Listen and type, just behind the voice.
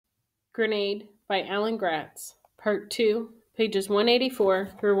Grenade by Alan Gratz, Part 2, pages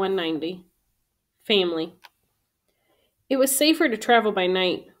 184 through 190. Family. It was safer to travel by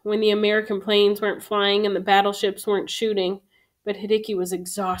night, when the American planes weren't flying and the battleships weren't shooting, but Hideki was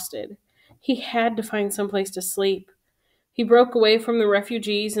exhausted. He had to find someplace to sleep. He broke away from the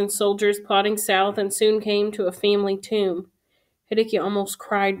refugees and soldiers plodding south and soon came to a family tomb. Hideki almost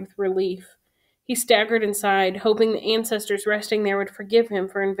cried with relief. He staggered inside, hoping the ancestors resting there would forgive him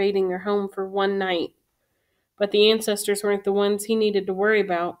for invading their home for one night. But the ancestors weren't the ones he needed to worry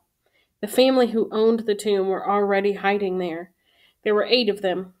about. The family who owned the tomb were already hiding there. There were 8 of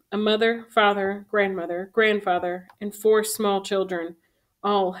them, a mother, father, grandmother, grandfather, and 4 small children,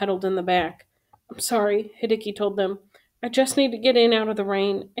 all huddled in the back. "I'm sorry," Hideki told them. "I just need to get in out of the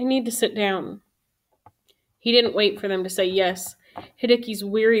rain. I need to sit down." He didn't wait for them to say yes. Hideki's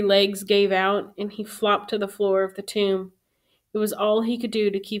weary legs gave out, and he flopped to the floor of the tomb. It was all he could do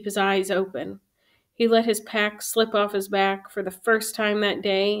to keep his eyes open. He let his pack slip off his back for the first time that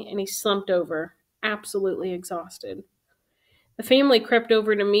day, and he slumped over, absolutely exhausted. The family crept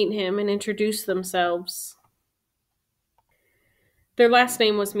over to meet him and introduced themselves. Their last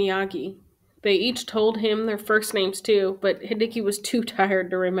name was Miyagi. They each told him their first names too, but Hideki was too tired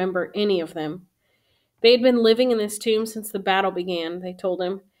to remember any of them. They had been living in this tomb since the battle began, they told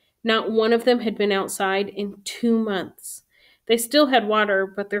him. Not one of them had been outside in 2 months. They still had water,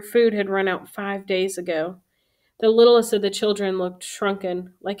 but their food had run out 5 days ago. The littlest of the children looked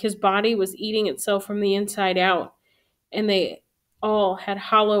shrunken, like his body was eating itself from the inside out, and they all had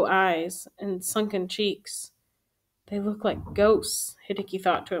hollow eyes and sunken cheeks. They look like ghosts, Hideki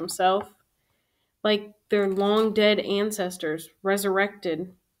thought to himself, like their long-dead ancestors,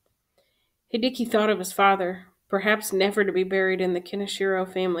 resurrected. Hideki thought of his father, perhaps never to be buried in the Kenishiro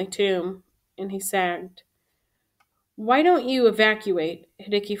family tomb, and he sagged. "Why don't you evacuate?"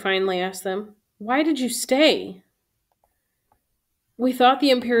 Hideki finally asked them. "Why did you stay?" "We thought the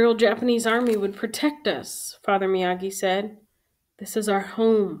Imperial Japanese Army would protect us," Father Miyagi said. "This is our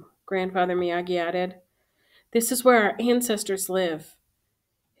home," Grandfather Miyagi added. "This is where our ancestors live."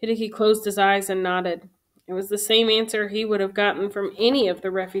 Hideki closed his eyes and nodded. It was the same answer he would have gotten from any of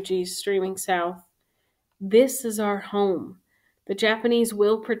the refugees streaming south. This is our home. The Japanese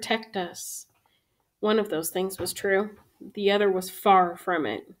will protect us. One of those things was true. The other was far from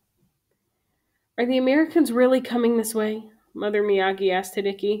it. "Are the Americans really coming this way?" Mother Miyagi asked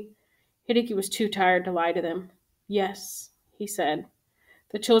Hideki. Hideki was too tired to lie to them. "Yes," he said.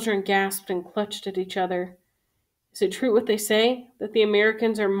 The children gasped and clutched at each other. "Is it true what they say, that the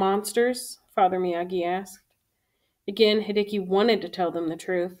Americans are monsters?" Father Miyagi asked. Again, Hideki wanted to tell them the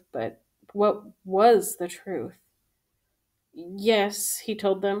truth, but what was the truth? "Yes," he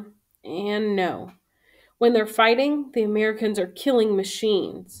told them, "and no. When they're fighting, the Americans are killing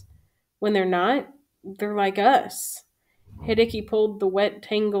machines. When they're not, they're like us." Hideki pulled the wet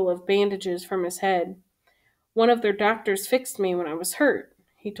tangle of bandages from his head. "One of their doctors fixed me when I was hurt,"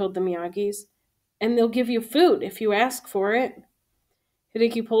 he told the Miyagis, "and they'll give you food if you ask for it."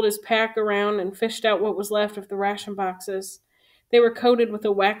 Hideki pulled his pack around and fished out what was left of the ration boxes. They were coated with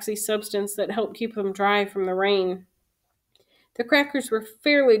a waxy substance that helped keep them dry from the rain. The crackers were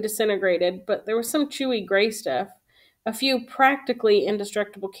fairly disintegrated, but there was some chewy gray stuff, a few practically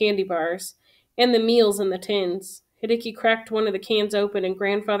indestructible candy bars, and the meals in the tins. Hideki cracked one of the cans open, and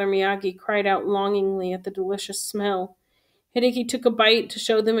Grandfather Miyagi cried out longingly at the delicious smell. Hideki took a bite to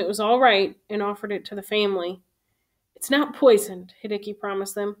show them it was all right and offered it to the family. "It's not poisoned," Hideki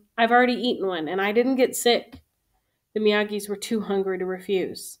promised them. "I've already eaten one, and I didn't get sick." The Miyagis were too hungry to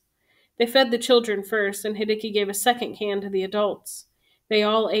refuse. They fed the children first, and Hideki gave a second can to the adults. They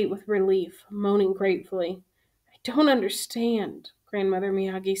all ate with relief, moaning gratefully. "I don't understand," Grandmother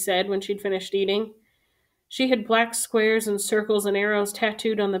Miyagi said when she'd finished eating. She had black squares and circles and arrows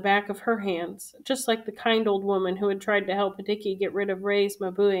tattooed on the back of her hands, just like the kind old woman who had tried to help Hideki get rid of Rei's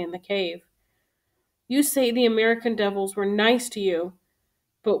Mabue in the cave. "You say the American devils were nice to you,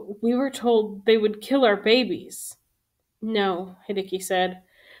 but we were told they would kill our babies." "No," Hideki said.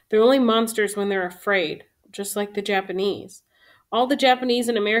 "They're only monsters when they're afraid, just like the Japanese. All the Japanese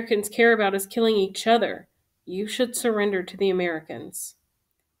and Americans care about is killing each other. You should surrender to the Americans."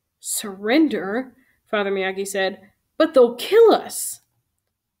 "Surrender?" Father Miyagi said. "But they'll kill us."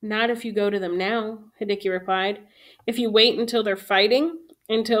 "Not if you go to them now," Hideki replied. "If you wait until they're fighting,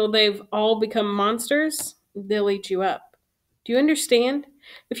 until they've all become monsters, they'll eat you up. Do you understand?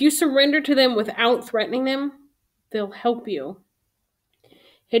 If you surrender to them without threatening them, they'll help you."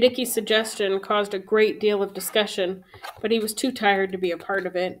 Hideki's suggestion caused a great deal of discussion, but he was too tired to be a part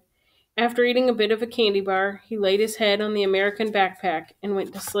of it. After eating a bit of a candy bar, he laid his head on the American backpack and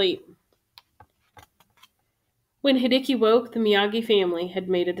went to sleep. When Hideki woke, the Miyagi family had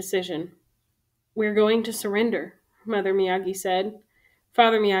made a decision. "We're going to surrender," Mother Miyagi said.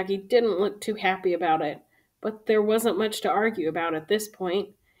 Father Miyagi didn't look too happy about it, but there wasn't much to argue about at this point.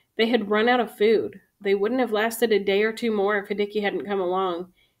 They had run out of food. They wouldn't have lasted a day or two more if Hideki hadn't come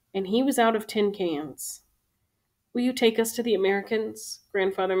along, and he was out of tin cans. "Will you take us to the Americans?"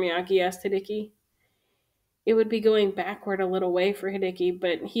 Grandfather Miyagi asked Hideki. It would be going backward a little way for Hideki,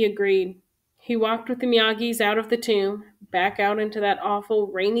 but he agreed. He walked with the Miyagis out of the tomb, back out into that awful,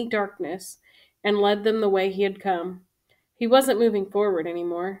 rainy darkness, and led them the way he had come. He wasn't moving forward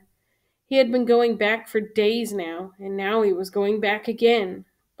anymore. He had been going back for days now, and now he was going back again,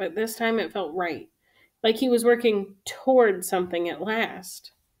 but this time it felt right, like he was working toward something at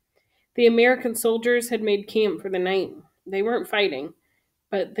last. The American soldiers had made camp for the night. They weren't fighting,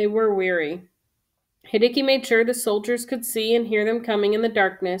 but they were weary. Hideki made sure the soldiers could see and hear them coming in the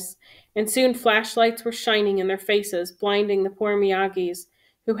darkness, and soon flashlights were shining in their faces, blinding the poor Miyagis,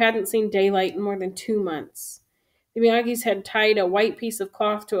 who hadn't seen daylight in more than 2 months. The Miyagis had tied a white piece of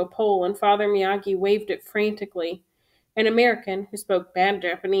cloth to a pole, and Father Miyagi waved it frantically. An American, who spoke bad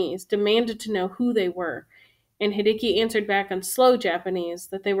Japanese, demanded to know who they were, and Hideki answered back in slow Japanese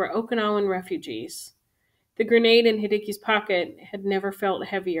that they were Okinawan refugees. The grenade in Hideki's pocket had never felt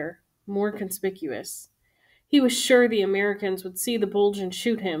heavier, more conspicuous. He was sure the Americans would see the bulge and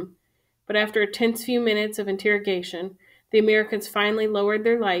shoot him, but after a tense few minutes of interrogation, the Americans finally lowered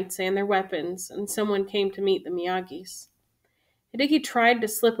their lights and their weapons, and someone came to meet the Miyagis. Hideki tried to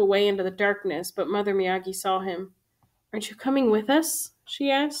slip away into the darkness, but Mother Miyagi saw him. "Aren't you coming with us?" she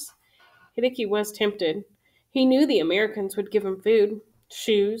asked. Hideki was tempted. He knew the Americans would give him food,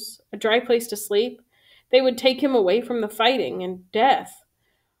 shoes, a dry place to sleep. They would take him away from the fighting and death.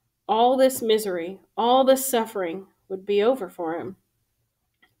 All this misery, all this suffering would be over for him.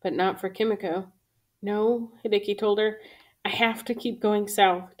 But not for Kimiko. "No," Hideki told her. "I have to keep going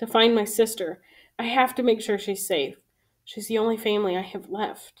south, to find my sister. I have to make sure she's safe. She's the only family I have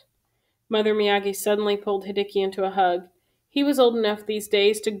left." Mother Miyagi suddenly pulled Hideki into a hug. He was old enough these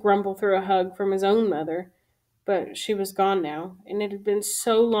days to grumble through a hug from his own mother, but she was gone now, and it had been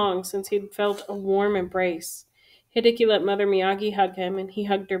so long since he'd felt a warm embrace. Hideki let Mother Miyagi hug him, and he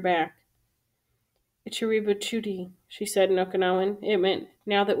hugged her back. "Ichiribu Chudi," she said in Okinawan. It meant,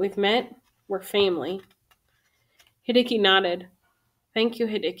 "Now that we've met, we're family." Hideki nodded. "Thank you,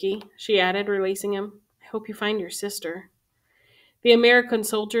 Hideki," she added, releasing him. "I hope you find your sister." The American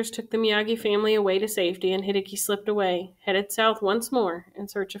soldiers took the Miyagi family away to safety, and Hideki slipped away, headed south once more in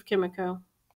search of Kimiko.